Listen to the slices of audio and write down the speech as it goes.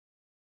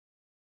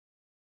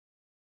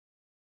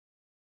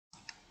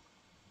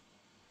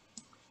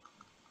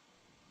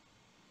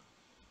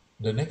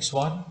The next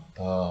one,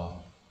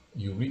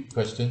 you read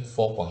question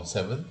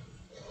 4.7.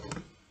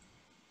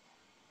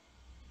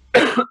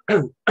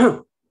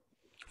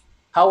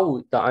 How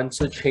would the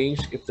answer change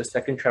if the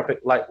second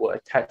traffic light were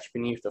attached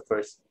beneath the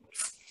first?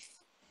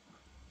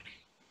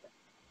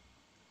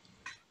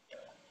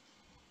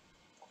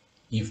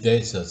 If there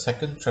is a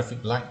second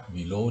traffic light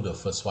below the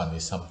first one,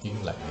 is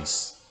something like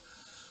this.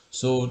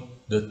 So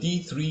the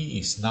T3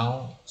 is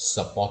now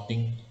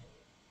supporting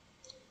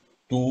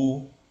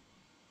two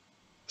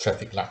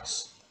traffic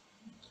lights.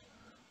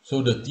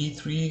 So the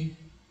T3,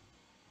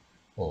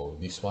 oh,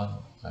 this one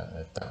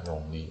I typed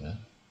wrongly.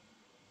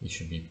 It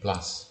should be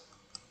plus.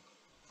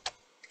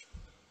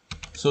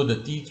 So the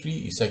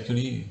T3 is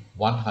actually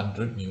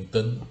 100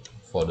 Newton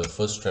for the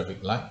first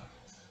traffic light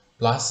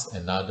plus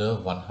another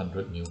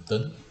 100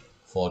 Newton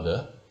for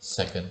the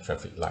second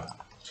traffic light.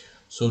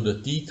 So the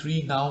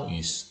T3 now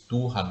is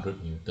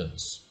 200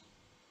 Newtons.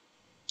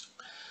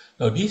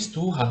 Now these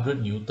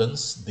 200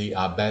 Newtons, they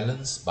are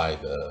balanced by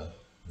the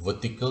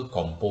vertical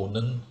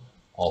component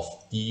of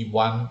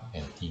T1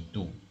 and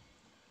T2.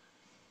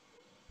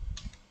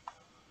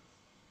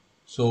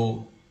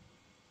 So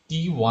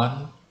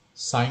T1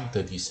 sine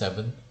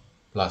 37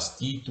 plus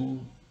T2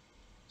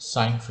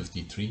 sine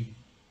 53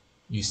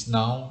 is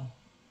now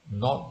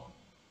not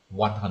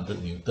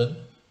 100 Newton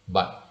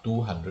but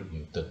 200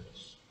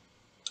 Newtons.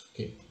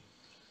 Okay.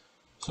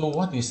 So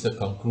what is the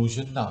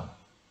conclusion now?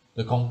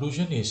 The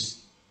conclusion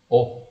is,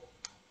 oh,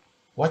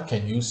 what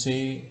can you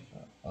say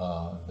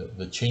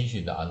the change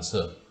in the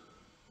answer?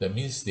 That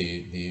means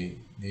they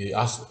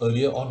asked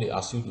earlier on, they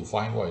asked you to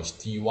find what is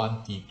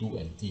T1, T2,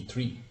 and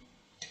T3.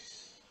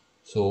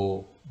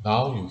 So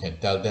now you can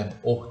tell them,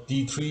 oh,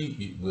 T3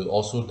 it will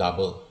also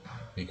double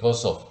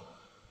because of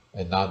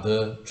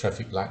another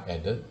traffic light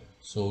added.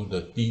 So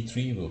the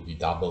T3 will be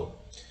double.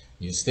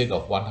 Instead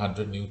of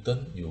 100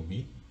 Newton, it will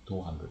be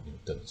 200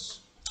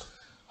 Newtons.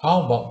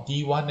 How about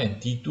T1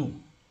 and T2?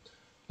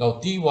 Now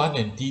T1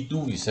 and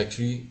T2 is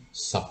actually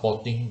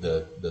supporting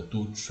the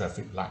two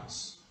traffic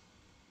lights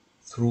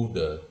through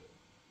the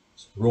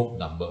rope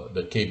number,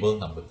 the cable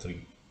number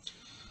 3.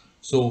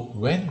 So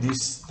when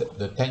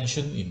the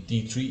tension in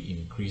T3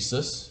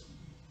 increases,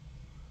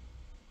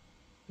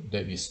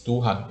 that is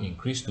 200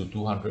 increased to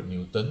 200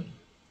 Newton,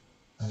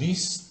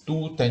 these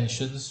two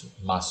tensions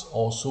must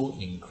also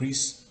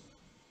increase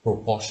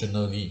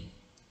proportionally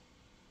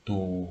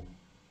to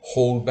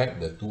hold back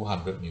the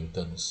 200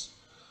 Newtons.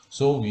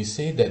 So we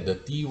say that the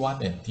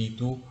T1 and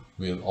T2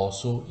 will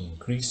also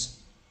increase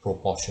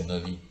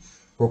proportionally.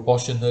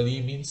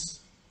 Proportionally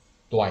means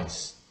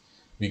twice.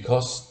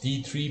 Because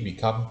T3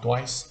 become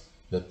twice,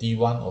 the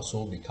T1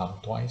 also become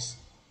twice,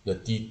 the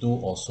T2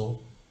 also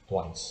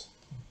twice.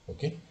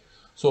 Okay,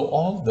 so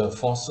all the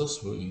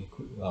forces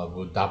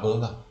will double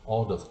lah.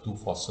 All the two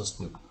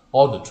forces,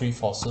 all the three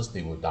forces,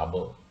 they will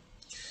double.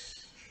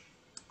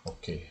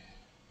 Okay,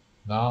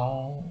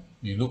 now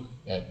you look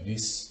at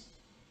this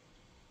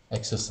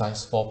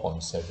exercise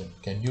 4.7.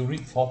 Can you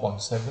read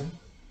 4.7?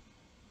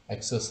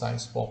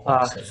 Exercise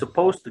 4.7.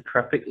 Suppose the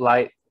traffic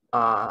light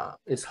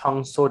is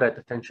hung so that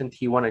the tension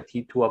T1 and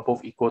T2 are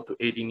both equal to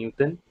 80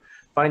 Newton.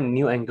 Find the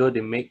new angle they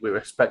make with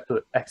respect to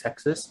the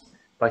x-axis.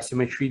 By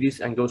symmetry,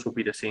 these angles will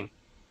be the same.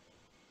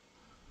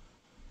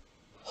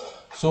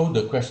 So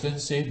the question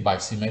says by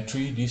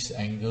symmetry, these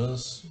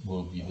angles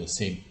will be the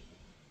same.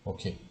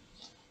 Okay,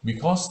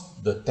 because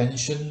the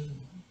tension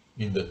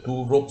in the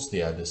two ropes,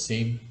 they are the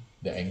same,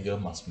 the angle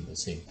must be the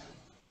same.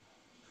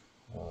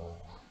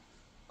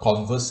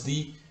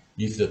 Conversely,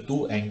 if the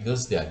two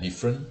angles they are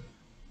different,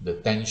 the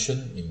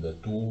tension in the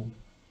two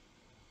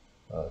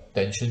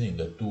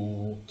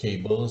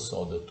cables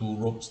or the two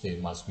ropes, they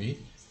must be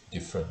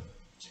different.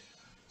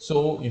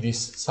 So it is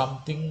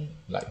something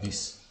like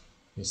this.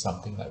 It's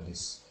something like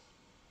this.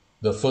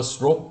 The first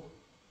rope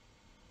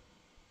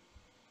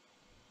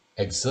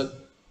exert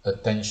a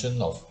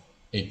tension of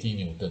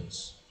 80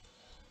 newtons.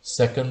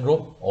 Second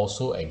rope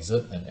also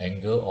exert an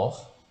angle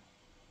of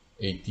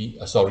 80,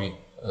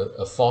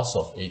 a force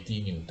of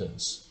 80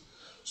 newtons.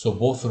 So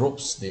both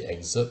ropes, they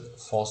exert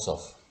force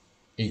of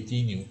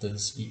 80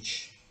 newtons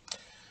each.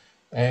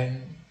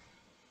 And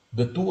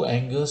the two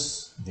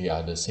angles, they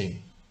are the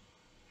same.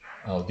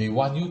 Now they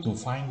want you to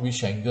find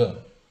which angle,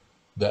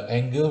 the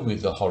angle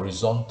with the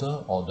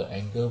horizontal or the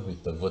angle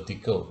with the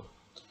vertical.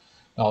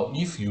 Now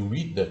if you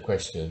read the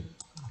question,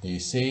 they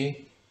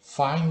say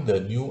find the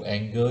new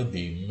angle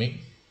they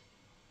make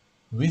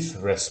with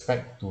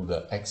respect to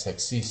the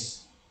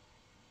x-axis.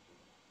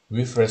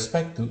 With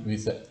respect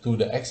to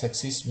the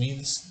x-axis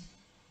means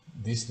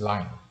this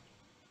line.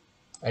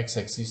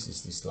 X-axis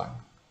is this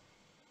line.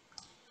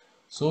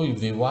 So if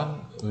they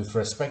want with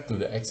respect to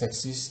the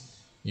x-axis,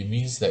 it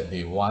means that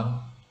they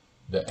want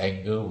the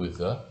angle with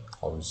the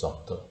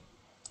horizontal.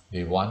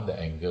 They want the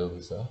angle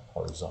with the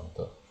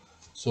horizontal.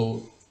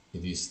 So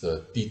it is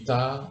the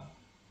theta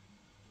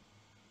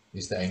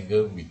is the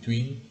angle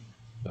between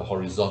the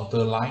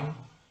horizontal line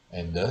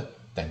and the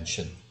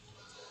tension.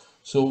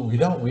 So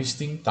without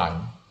wasting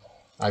time,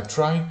 I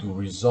try to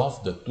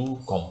resolve the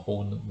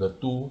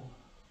two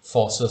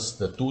forces,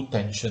 the two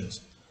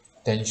tensions,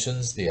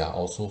 they are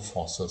also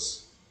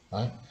forces,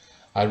 right?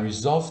 I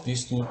resolve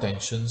these two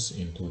tensions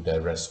into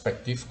their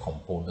respective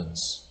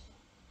components.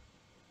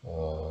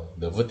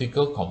 The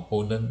vertical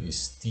component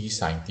is T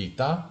sine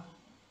theta.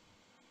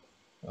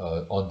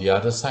 On the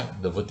other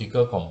side, the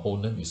vertical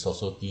component is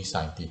also T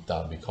sine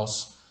theta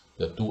because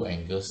the two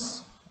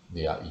angles,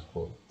 they are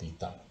equal,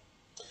 theta.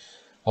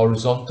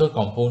 Horizontal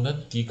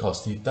component, T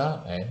cos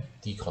theta and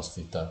T cos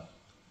theta.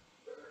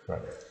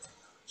 Right.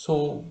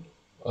 So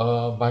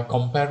by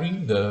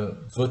comparing the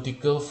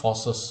vertical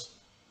forces,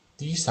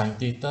 T sine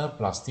theta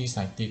plus T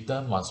sine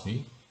theta must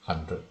be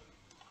 100.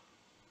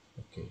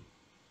 Okay.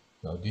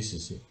 Now this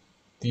is it.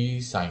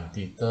 T sine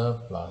theta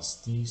plus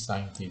T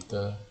sine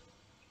theta,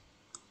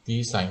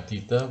 T sine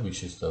theta,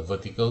 which is the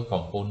vertical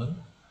component,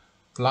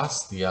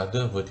 plus the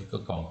other vertical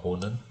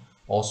component,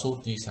 also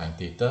T sine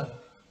theta,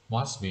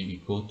 must be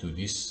equal to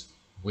this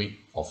weight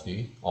of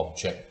the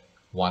object,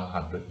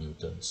 100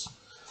 newtons.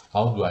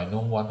 How do I know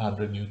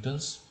 100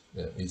 newtons?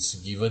 It's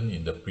given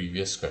in the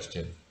previous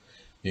question.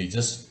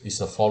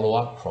 It's a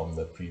follow-up from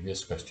the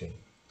previous question.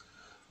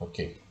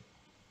 Okay.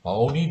 Our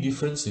only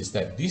difference is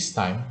that this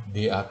time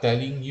they are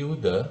telling you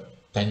the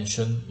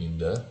tension in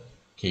the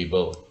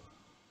cable.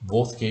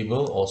 Both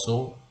cable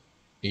also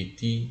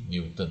 80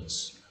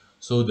 newtons.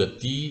 So the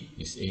T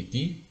is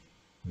 80,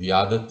 the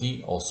other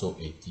T also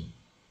 80.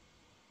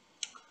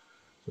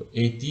 So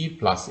 80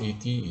 plus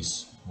 80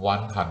 is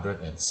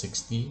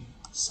 160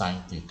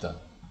 sine theta.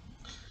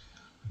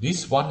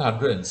 This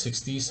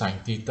 160 sine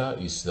theta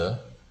is the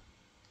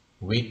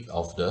weight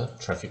of the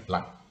traffic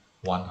light,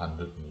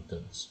 100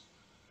 newtons.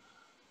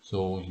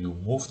 So you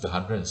move the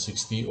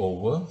 160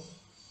 over,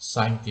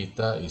 sine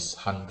theta is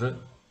 100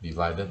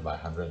 divided by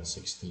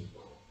 160.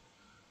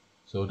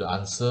 So the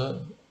answer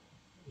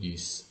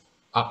is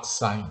arc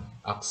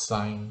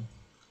sine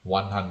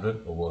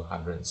 100 over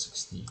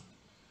 160.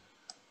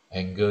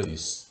 Angle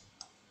is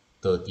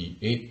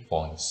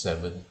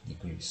 38.7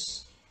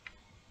 degrees.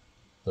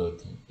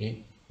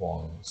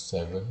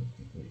 38.7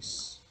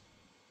 degrees.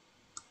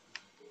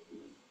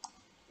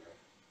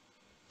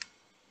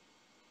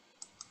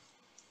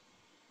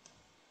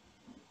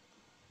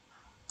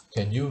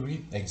 Can you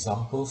read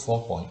example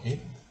 4.8?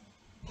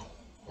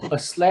 A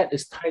sled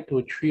is tied to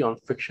a tree on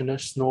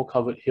frictionless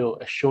snow-covered hill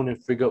as shown in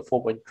figure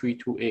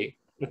 4.32a.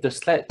 If the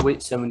sled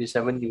weighs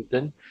 77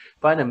 Newton,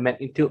 find the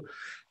magnitude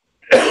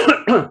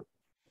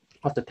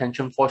of the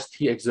tension force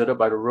T exerted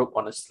by the rope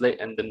on the sled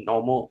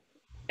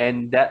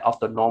and that of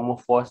the normal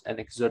force and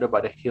exerted by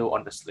the hill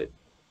on the sled.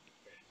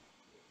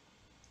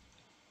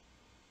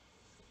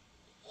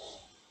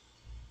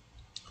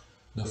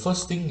 The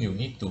first thing you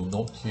need to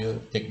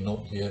take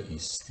note here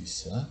is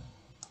this.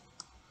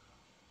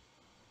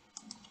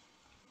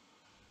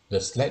 The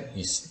sled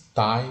is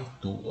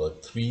tied to a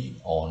tree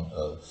on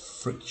a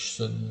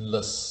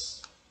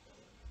frictionless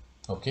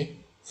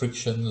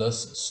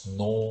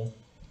snow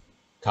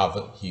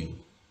covered hill.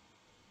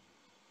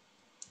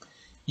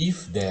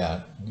 If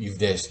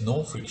there's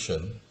no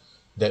friction,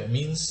 that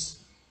means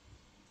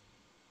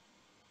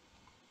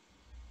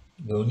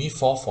there are only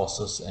four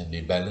forces and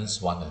they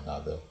balance one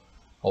another.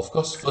 Of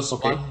course, first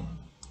one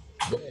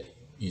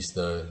is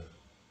the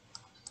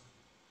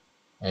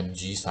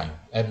mg,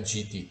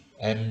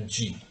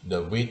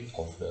 the weight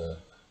of the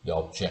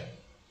object.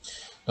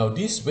 Now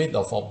this weight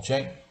of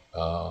object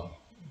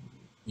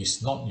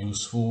is not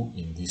useful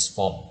in this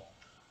form.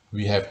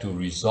 We have to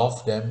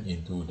resolve them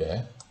into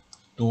their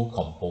two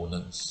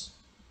components.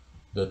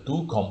 The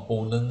two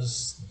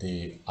components,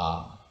 they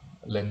are,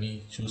 let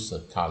me choose a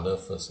color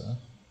first.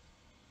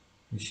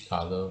 Which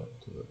color?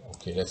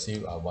 Okay, let's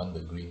say I want the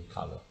green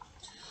color.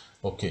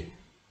 Okay,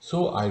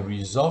 so I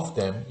resolve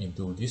them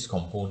into this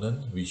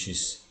component, which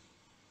is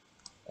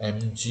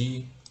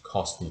mg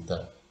cos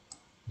theta.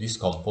 This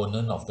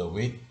component of the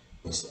weight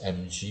is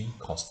mg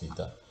cos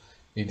theta.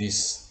 It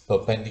is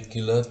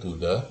perpendicular to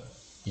the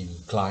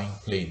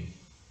inclined plane.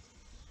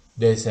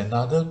 There is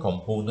another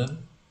component,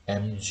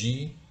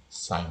 mg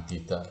sine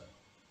theta.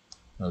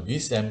 Now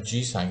this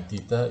mg sine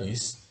theta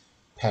is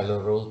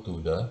parallel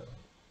to the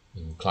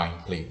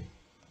inclined plane.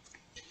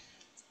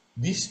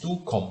 These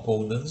two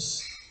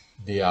components,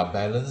 they are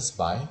balanced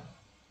by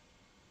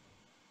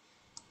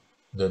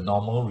the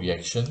normal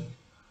reaction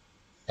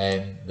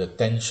and the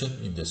tension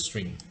in the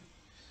string.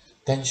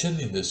 Tension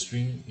in the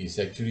string is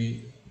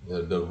actually,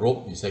 the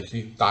rope is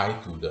actually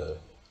tied to the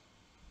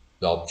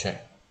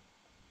object.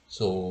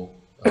 So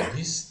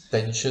this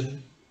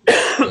tension,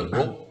 the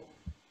rope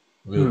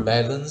will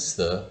balance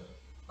the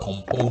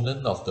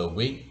component of the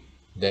weight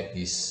that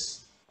is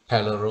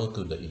parallel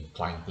to the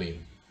inclined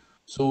plane.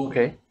 So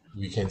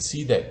we can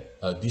see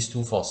that these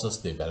two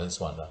forces, they balance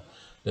one another.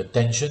 The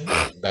tension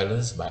is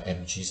balanced by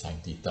mg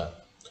sine theta.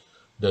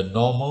 The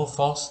normal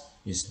force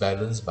is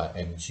balanced by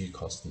mg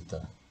cos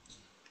theta.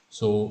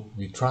 So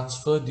we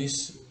transfer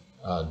this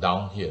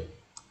down here.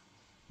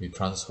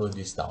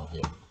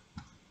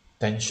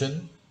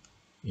 Tension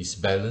is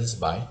balanced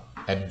by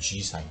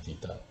mg sine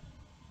theta.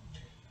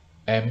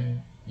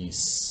 M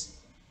is,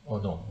 oh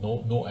no,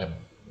 no M.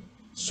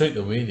 straight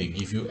away they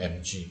give you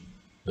mg.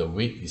 The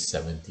weight is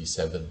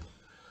 77.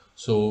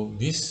 So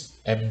this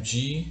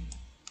mg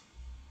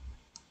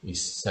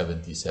is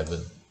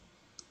 77.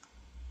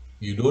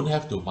 You don't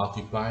have to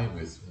multiply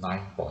with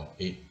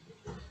 9.8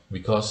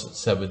 because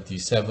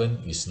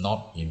 77 is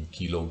not in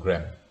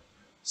kilogram.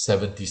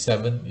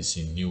 77 is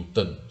in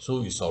Newton.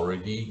 So it's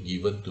already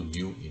given to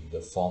you in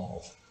the form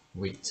of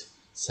weight,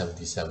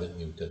 77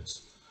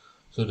 newtons.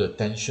 So the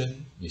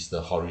tension is the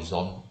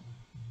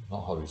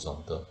not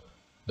horizontal,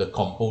 the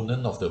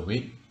component of the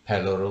weight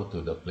parallel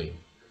to the plane.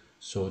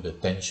 So the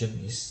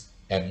tension is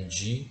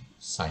mg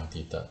sine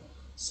theta,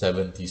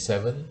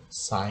 77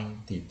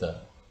 sine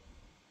theta,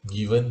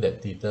 given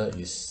that theta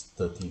is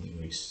 30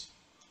 degrees.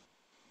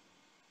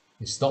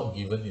 It's not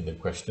given in the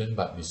question,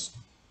 but is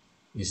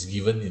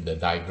given in the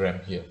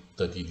diagram here,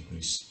 30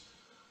 degrees.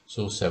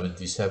 So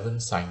 77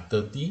 sine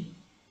 30,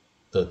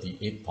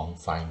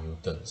 38.5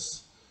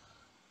 newtons.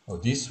 Now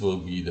this will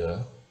be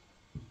the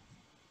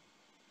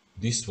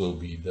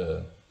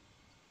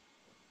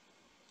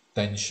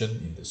tension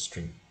in the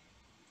string.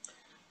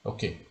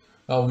 Okay,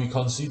 now we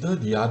consider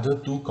the other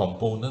two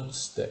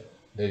components that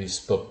is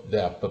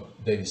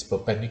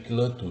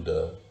perpendicular to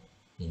the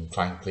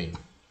inclined plane.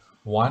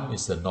 One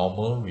is the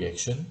normal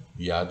reaction,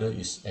 the other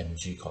is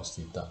mg cos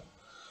theta.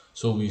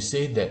 So we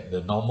say that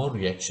the normal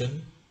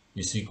reaction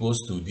is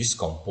equals to this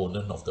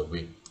component of the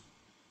weight,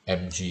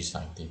 mg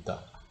sine theta.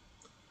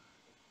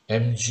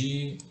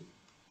 Mg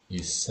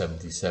is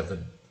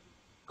 77,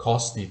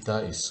 cos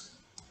theta is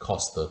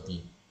cos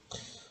 30.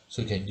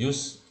 So you can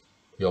use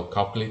your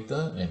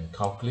calculator and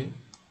calculate.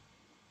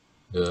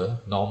 The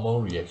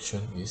normal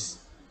reaction is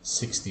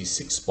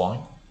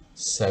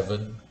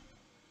 66.7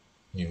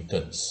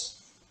 newtons.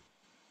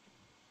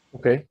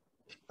 Okay.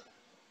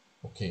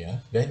 Okay,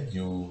 then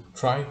you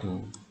try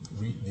to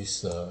read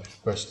this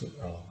question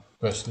 4.8.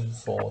 Question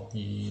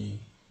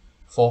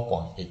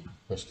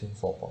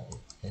 4.8.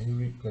 Can you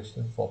read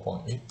question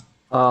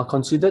 4.8?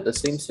 Consider the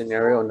same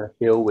scenario on a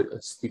hill with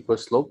a steeper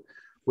slope.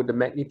 Would the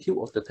magnitude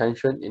of the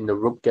tension in the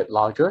rope get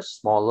larger,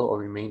 smaller, or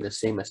remain the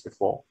same as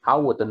before? How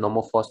would the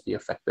normal force be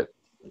affected?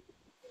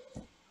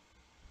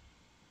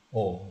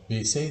 Oh,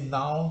 they say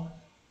now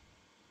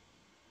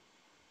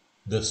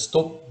the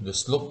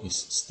slope is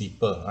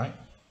steeper, right?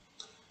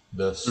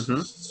 The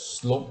Mm-hmm.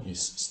 slope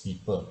is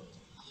steeper.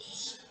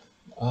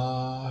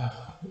 Uh,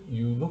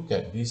 you look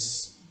at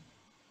this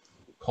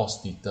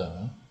cos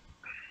theta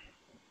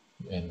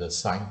and the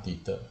sine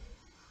theta.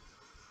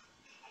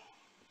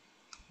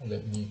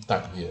 Let me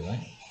type here,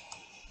 right?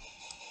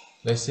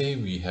 Let's say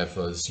we have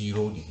a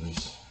 0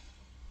 degrees.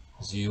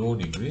 0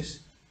 degrees.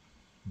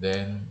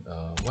 Then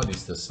what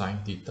is the sine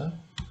theta?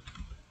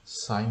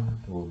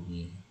 Sine will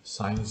be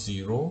sine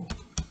 0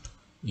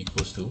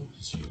 equals to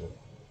 0.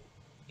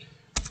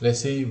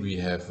 Let's say we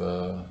have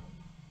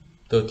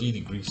 30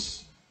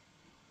 degrees.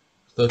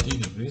 30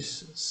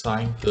 degrees,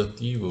 sine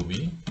 30 will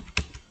be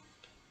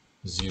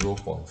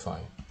 0.5.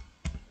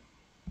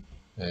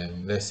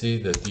 And let's say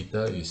the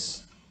theta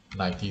is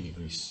 90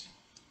 degrees.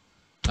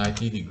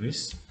 90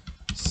 degrees,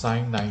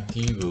 sine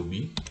 90 will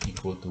be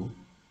equal to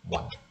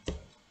 1.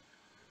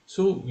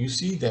 So you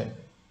see that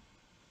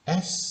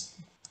as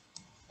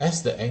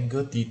the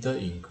angle theta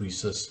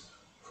increases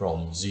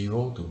from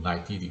 0 to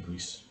 90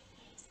 degrees,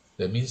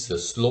 that means the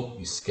slope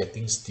is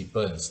getting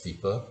steeper and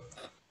steeper.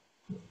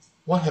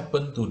 What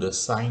happened to the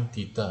sine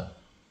theta?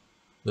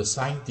 The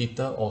sine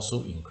theta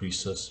also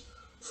increases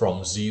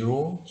from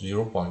 0,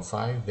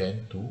 0.5,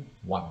 then to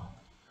 1.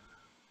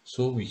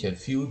 So we can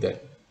feel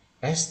that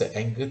as the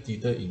angle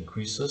theta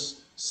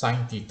increases,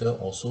 sine theta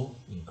also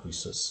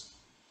increases.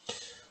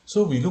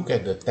 So we look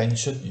at the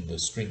tension in the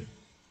string.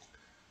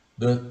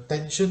 The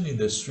tension in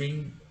the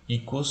string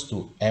equals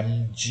to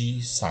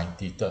mg sine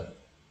theta.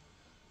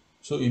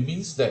 So it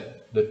means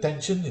that the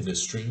tension in the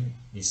string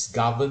is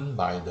governed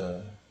by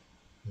the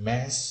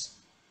mass,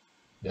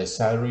 the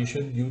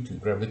acceleration due to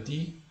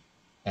gravity,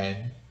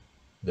 and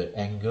the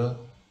angle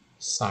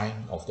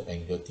sine of the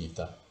angle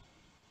theta.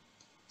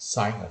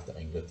 Sine of the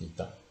angle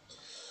theta.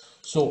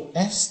 So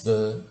as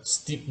the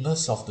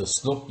steepness of the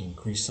slope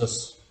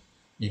increases,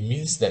 it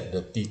means that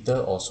the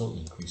theta also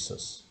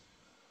increases.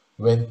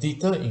 When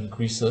theta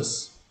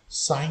increases,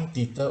 sine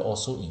theta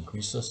also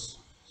increases.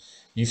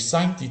 If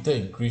sine theta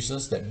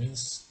increases, that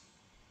means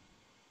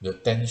the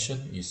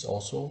tension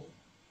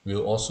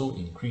will also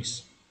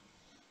increase.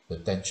 The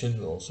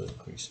tension will also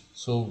increase.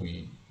 So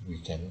we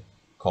can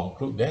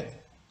conclude that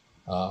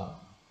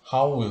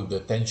how will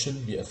the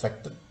tension be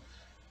affected?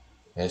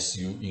 As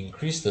you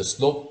increase the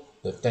slope,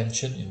 the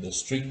tension in the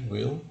string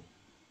will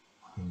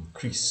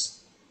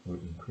increase.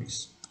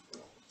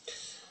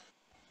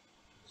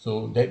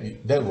 So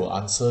that will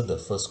answer the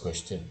first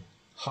question.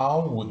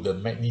 How would the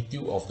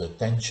magnitude of the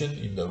tension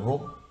in the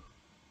rope,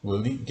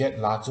 will it get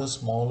larger,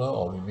 smaller,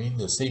 or remain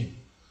the same?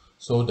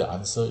 So the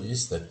answer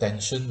is the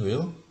tension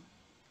will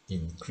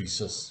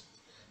increases.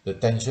 The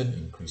tension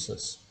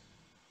increases.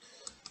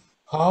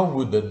 How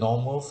would the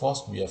normal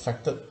force be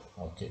affected?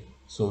 Okay,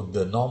 so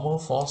the normal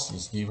force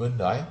is given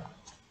by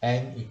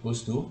N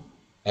equals to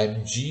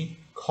mg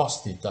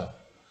cos theta.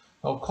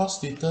 Now cos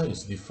theta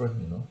is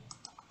different, you know.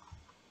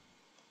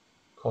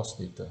 Cos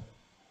theta.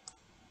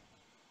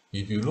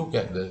 If you look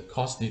at the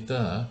cos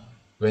theta,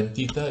 when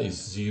theta is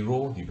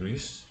 0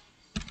 degrees,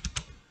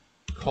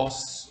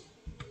 cos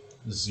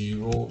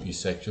 0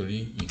 is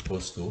actually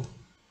equals to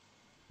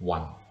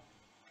 1.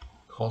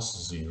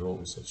 Cos 0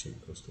 is actually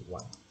equals to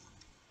 1.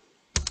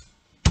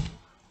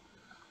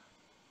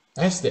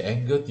 As the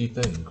angle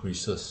theta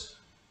increases,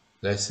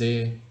 let's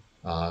say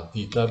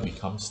theta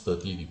becomes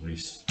 30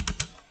 degrees.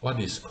 What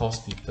is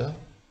cos theta?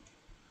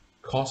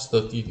 Cos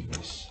 30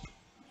 degrees.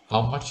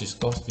 How much is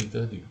cos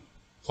theta?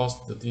 Cos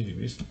 30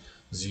 degrees?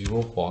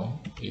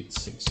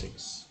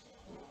 0.866.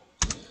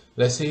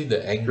 Let's say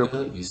the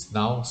angle is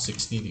now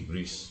 60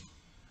 degrees.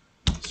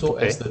 So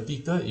as Okay. the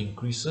theta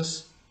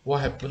increases,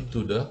 what happened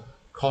to the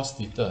cos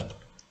theta?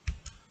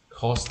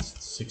 Cos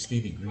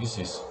 60 degrees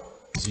is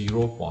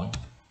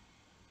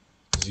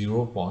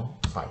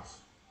 0.5.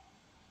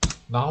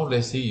 Now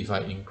let's say if I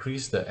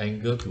increase the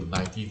angle to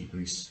 90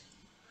 degrees,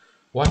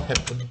 what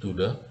happened to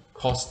the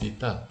cos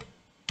theta?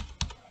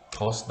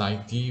 Cos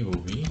 90 will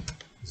be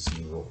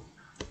 0.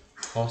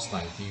 Cos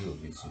 90 will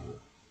be 0.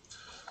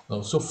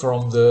 Now, so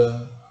from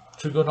the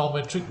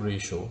trigonometric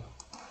ratio,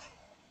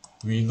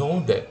 we know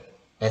that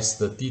as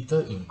the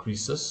theta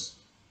increases,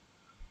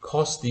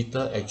 cos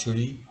theta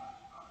actually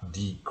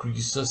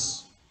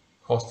decreases.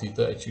 Cos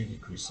theta actually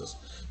decreases.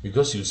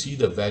 Because you see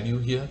the value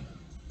here,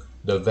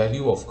 the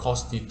value of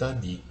cos theta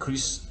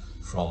decreased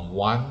from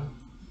 1,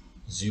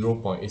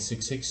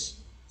 0.866,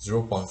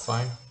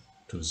 0.5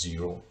 to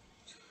 0.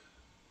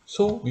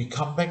 So we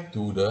come back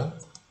to the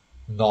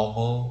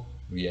normal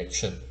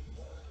reaction.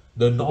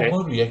 The Okay.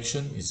 normal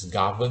reaction is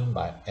governed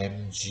by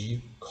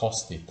mg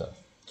cos theta.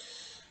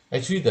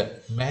 Actually,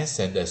 the mass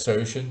and the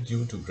acceleration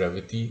due to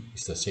gravity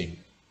is the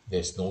same.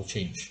 There's no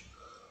change.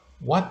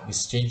 What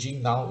is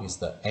changing now is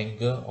the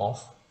angle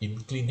of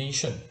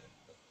inclination.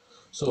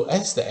 So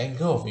as the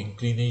angle of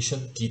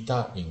inclination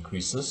theta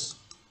increases,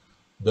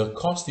 the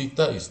cos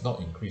theta is not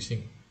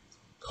increasing.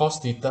 Cos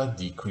theta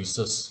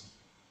decreases.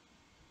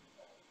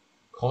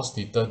 Cos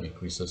theta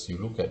decreases. You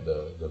look at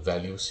the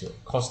values here.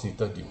 Cos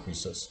theta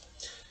decreases.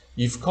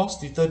 If cos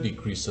theta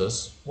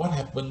decreases, what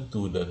happened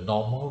to the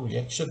normal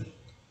reaction?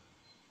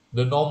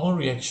 The normal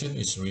reaction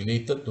is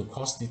related to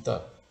cos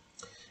theta.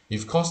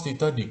 If cos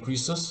theta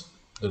decreases,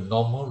 the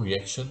normal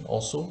reaction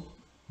also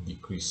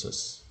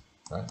decreases,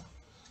 right?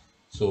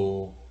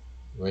 So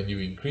when you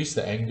increase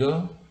the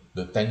angle,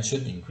 the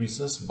tension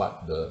increases,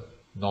 but the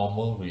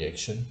normal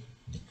reaction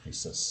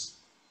decreases.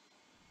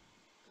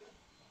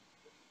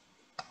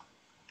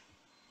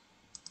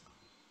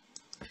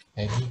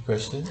 Any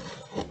question?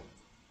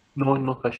 No question.